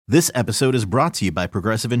This episode is brought to you by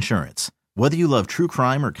Progressive Insurance. Whether you love true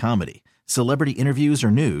crime or comedy, celebrity interviews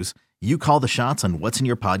or news, you call the shots on what's in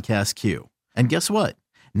your podcast queue. And guess what?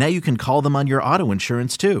 Now you can call them on your auto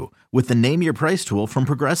insurance too with the Name Your Price tool from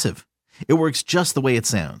Progressive. It works just the way it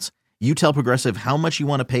sounds. You tell Progressive how much you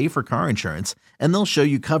want to pay for car insurance, and they'll show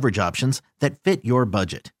you coverage options that fit your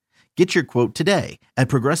budget. Get your quote today at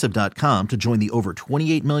Progressive.com to join the over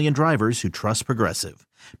 28 million drivers who trust Progressive.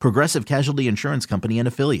 Progressive Casualty Insurance Company and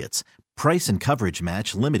Affiliates. Price and coverage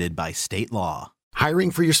match limited by state law. Hiring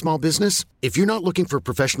for your small business? If you're not looking for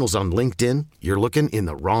professionals on LinkedIn, you're looking in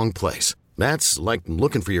the wrong place. That's like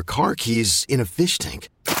looking for your car keys in a fish tank.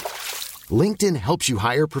 LinkedIn helps you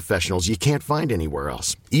hire professionals you can't find anywhere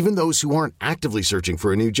else, even those who aren't actively searching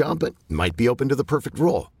for a new job but might be open to the perfect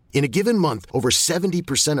role. In a given month, over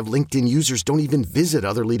 70% of LinkedIn users don't even visit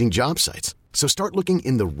other leading job sites. So start looking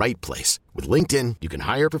in the right place. With LinkedIn, you can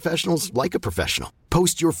hire professionals like a professional.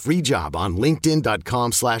 Post your free job on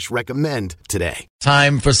linkedin.com/recommend today.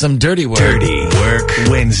 Time for some dirty work. Dirty Work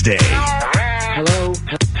Wednesday. Hello?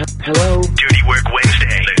 Hello? Dirty Work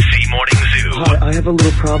Wednesday. The C Morning Zoo. Hi, I have a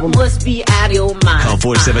little problem. Must be out of your mind. Call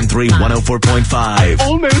 473-104.5.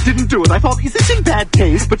 Almost didn't do it. I thought, is this in bad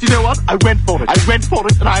taste? But you know what? I went for it.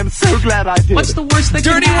 And I am so glad I did. What's the worst that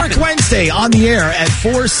Dirty can Work happen? Wednesday on the air at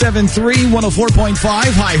 473-104.5.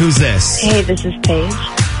 Hi, who's this? Hey, this is Paige.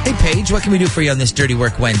 Hey, Paige, what can we do for you on this Dirty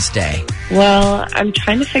Work Wednesday? Well, I'm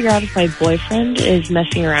trying to figure out if my boyfriend is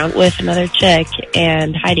messing around with another chick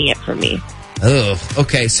and hiding it from me. Oh,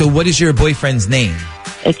 okay. So what is your boyfriend's name?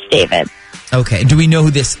 It's David. Okay. Do we know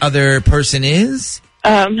who this other person is?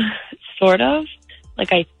 Sort of.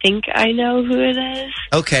 Like, I think I know who it is.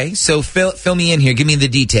 Okay. So fill me in here. Give me the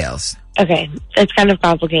details. Okay. It's kind of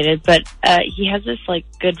complicated, but he has this, like,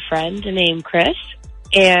 good friend named Chris.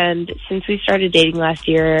 And since we started dating last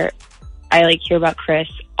year, I, like, hear about Chris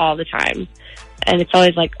all the time. And it's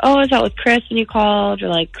always like, oh, is that with Chris when you called? Or,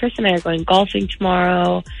 like, Chris and I are going golfing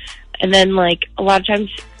tomorrow. And then, like, a lot of times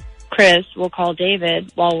Chris will call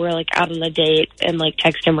David while we're, like, out on a date and, like,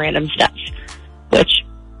 text him random stuff, which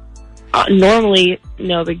normally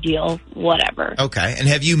no big deal, whatever. Okay. And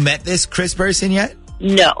have you met this Chris person yet?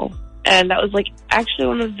 No. And that was, like, actually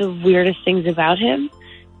one of the weirdest things about him.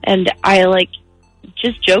 And I, like,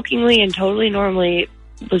 just jokingly and totally normally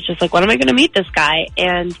was just like, when am I going to meet this guy?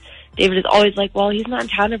 And David is always like, well, he's not in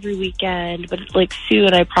town every weekend, but it's like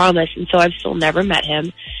soon, I promise. And so I've still never met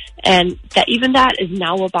him. And that is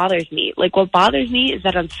now what bothers me. Like, what bothers me is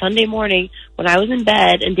that on Sunday morning, when I was in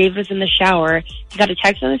bed and David was in the shower, he got a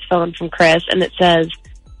text on his phone from Chris, and it says,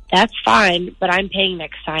 that's fine, but I'm paying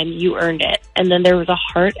next time. You earned it. And then there was a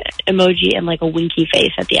heart emoji and, like, a winky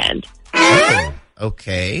face at the end. Oh,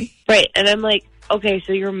 okay. Right. And I'm like, okay,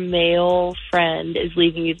 so your male friend is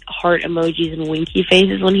leaving you heart emojis and winky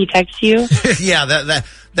faces when he texts you? Yeah,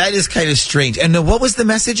 that is kind of strange. And what was the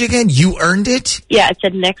message again? You earned it? Yeah, it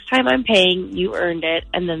said, next time I'm paying, you earned it.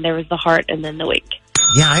 And then there was the heart and then the wink.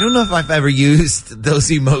 Yeah, I don't know if I've ever used those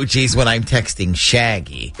emojis when I'm texting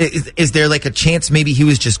Shaggy. Is there like a chance maybe he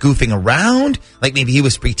was just goofing around? Like maybe he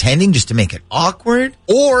was pretending just to make it awkward?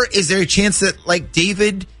 Or is there a chance that like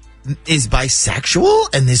David is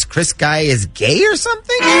bisexual and this Chris guy is gay or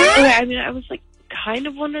something? Okay, I mean, I was like kind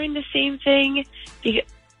of wondering the same thing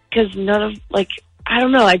because none of like, I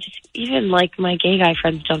don't know. I just, even like my gay guy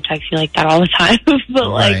friends don't text me like that all the time. But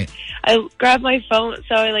like, Right. I grabbed my phone.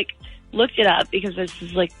 So I like looked it up because this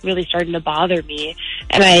is like really starting to bother me.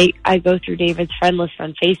 And I go through David's friend list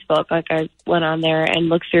on Facebook. Like I went on there and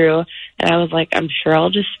looked through and I was like, I'm sure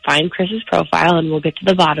I'll just find Chris's profile and we'll get to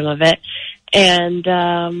the bottom of it. And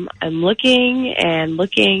I'm looking, and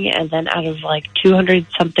then out of like 200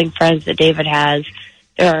 something friends that David has,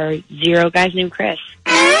 there are 0 guys named Chris.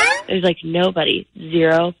 There's like nobody,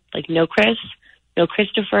 0, like no Chris, no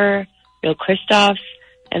Christopher, no Christophs,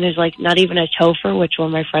 and there's like not even a Topher, which one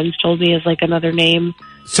of my friends told me is like another name.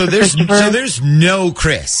 So there's no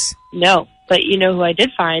Chris. No, but you know who I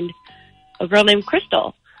did find? A girl named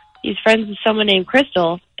Crystal. He's friends with someone named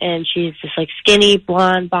Crystal, and she's just like skinny,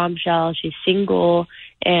 blonde, bombshell. She's single,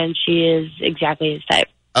 and she is exactly his type.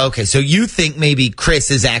 Okay, so you think maybe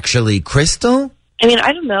Chris is actually Crystal? I mean,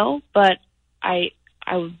 I don't know, but I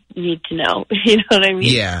would need to know. You know what I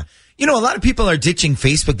mean? Yeah. You know, a lot of people are ditching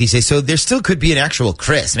Facebook these days, so there still could be an actual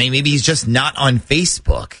Chris. I mean, maybe he's just not on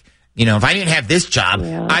Facebook. You know, if I didn't have this job,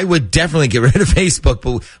 I would definitely get rid of Facebook,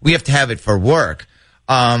 but we have to have it for work.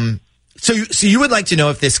 So you would like to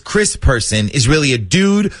know if this Chris person is really a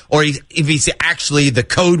dude or if he's actually the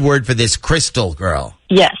code word for this Crystal girl?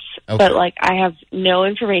 Yes. Okay. But, like, I have no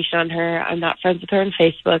information on her. I'm not friends with her on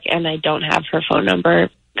Facebook, and I don't have her phone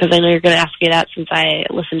number because I know you're going to ask me that since I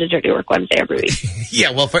listen to Dirty Work Wednesday every week. Yeah,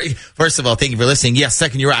 well, first of all, thank you for listening. Yes,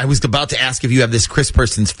 second, you're right. I was about to ask if you have this Chris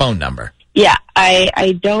person's phone number. Yeah,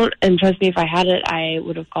 I don't, and trust me, if I had it, I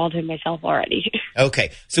would have called him myself already. Okay,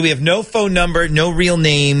 so we have no phone number, no real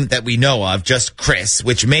name that we know of, just Chris,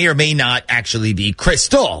 which may or may not actually be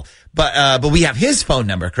Crystal, but we have his phone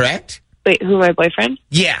number, correct? Wait, who, my boyfriend?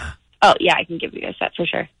 Yeah. Oh, yeah, I can give you guys that for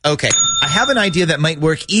sure. Okay, I have an idea that might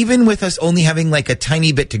work even with us only having like a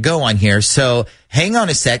tiny bit to go on here, so hang on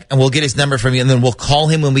a sec, and we'll get his number from you, and then we'll call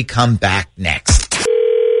him when we come back next.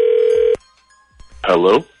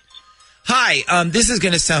 Hello? Hi, this is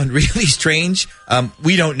going to sound really strange.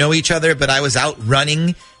 We don't know each other, but I was out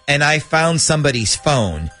running and I found somebody's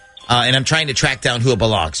phone, and I'm trying to track down who it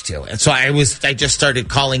belongs to. And so I just started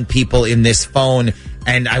calling people in this phone,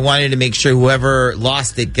 and I wanted to make sure whoever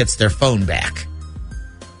lost it gets their phone back.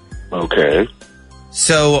 Okay.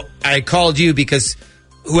 So I called you because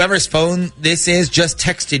whoever's phone this is just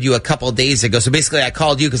texted you a couple days ago. So basically I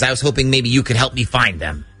called you because I was hoping maybe you could help me find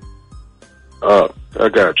them. I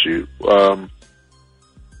got you. Well,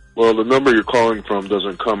 the number you're calling from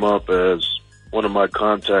doesn't come up as one of my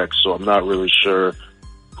contacts, so I'm not really sure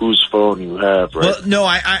whose phone you have, right? Well, no,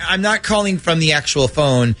 I'm not calling from the actual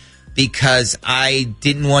phone because I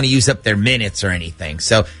didn't want to use up their minutes or anything.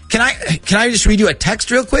 So can I just read you a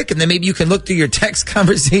text real quick, and then maybe you can look through your text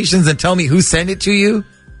conversations and tell me who sent it to you?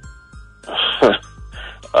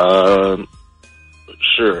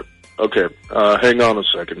 Sure. Okay. Hang on a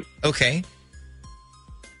second. Okay.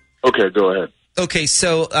 Okay, go ahead. Okay,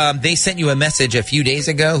 so they sent you a message a few days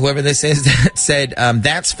ago, whoever this is, that said,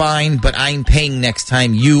 that's fine, but I'm paying next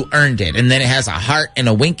time. You earned it. And then it has a heart and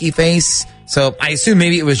a winky face. So I assume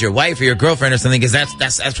maybe it was your wife or your girlfriend or something, because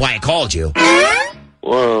that's why I called you.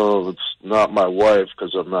 Well, it's not my wife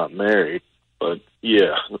because I'm not married. But,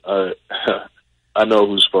 yeah, I know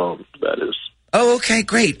whose phone that is. Oh, okay,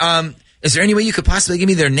 great. Is there any way you could possibly give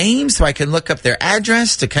me their name so I can look up their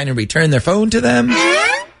address to kind of return their phone to them?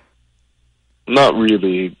 Not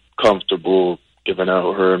really comfortable giving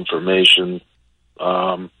out her information.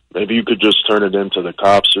 Maybe you could just turn it into the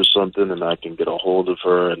cops or something, and I can get a hold of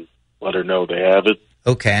her and let her know they have it.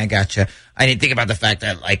 Okay, I gotcha. I didn't think about the fact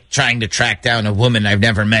that, like, trying to track down a woman I've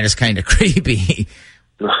never met is kind of creepy.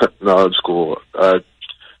 No, it's cool. I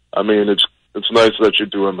mean, it's nice that you're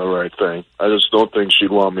doing the right thing. I just don't think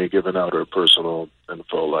she'd want me giving out her personal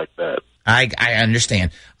info like that. I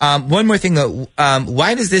understand. One more thing, though.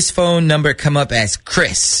 Why does this phone number come up as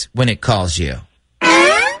Chris when it calls you?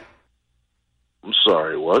 I'm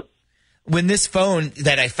sorry, what? When this phone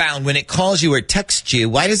that I found, when it calls you or texts you,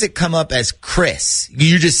 why does it come up as Chris?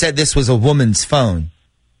 You just said this was a woman's phone.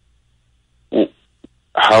 Well,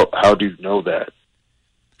 how do you know that?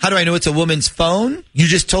 How do I know it's a woman's phone? You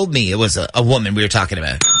just told me it was a woman we were talking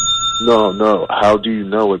about. No. How do you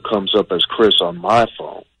know it comes up as Chris on my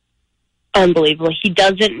phone? Unbelievable. He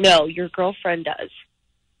doesn't know. Your girlfriend does.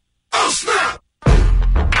 Oh, snap!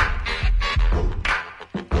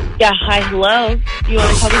 Yeah, hi, hello. You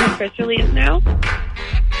want to tell me who Chris really is now?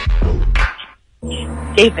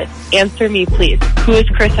 David, answer me, please. Who is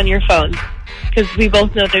Chris on your phone? Because we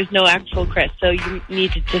both know there's no actual Chris, so you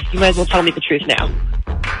might as well tell me the truth now.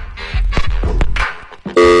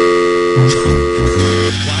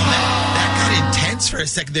 For a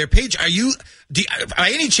second there, Paige,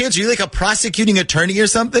 by any chance, are you like a prosecuting attorney or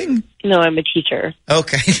something? No, I'm a teacher.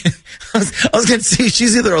 Okay. I was going to say,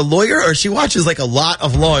 she's either a lawyer or she watches like a lot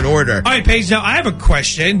of Law and Order. All right, Paige, now I have a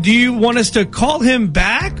question. Do you want us to call him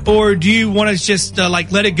back, or do you want us just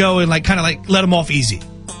let it go and kind of let him off easy?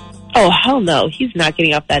 Oh, hell no. He's not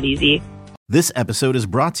getting off that easy. This episode is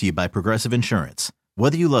brought to you by Progressive Insurance.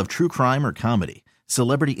 Whether you love true crime or comedy,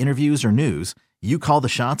 celebrity interviews or news, you call the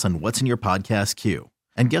shots on what's in your podcast queue.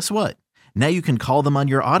 And guess what? Now you can call them on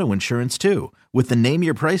your auto insurance too with the Name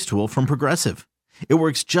Your Price tool from Progressive. It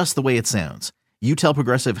works just the way it sounds. You tell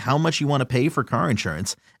Progressive how much you want to pay for car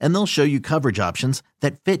insurance, and they'll show you coverage options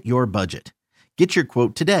that fit your budget. Get your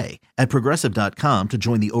quote today at Progressive.com to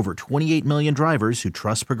join the over 28 million drivers who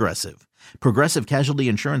trust Progressive. Progressive Casualty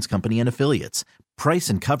Insurance Company and Affiliates. Price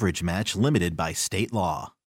and coverage match limited by state law.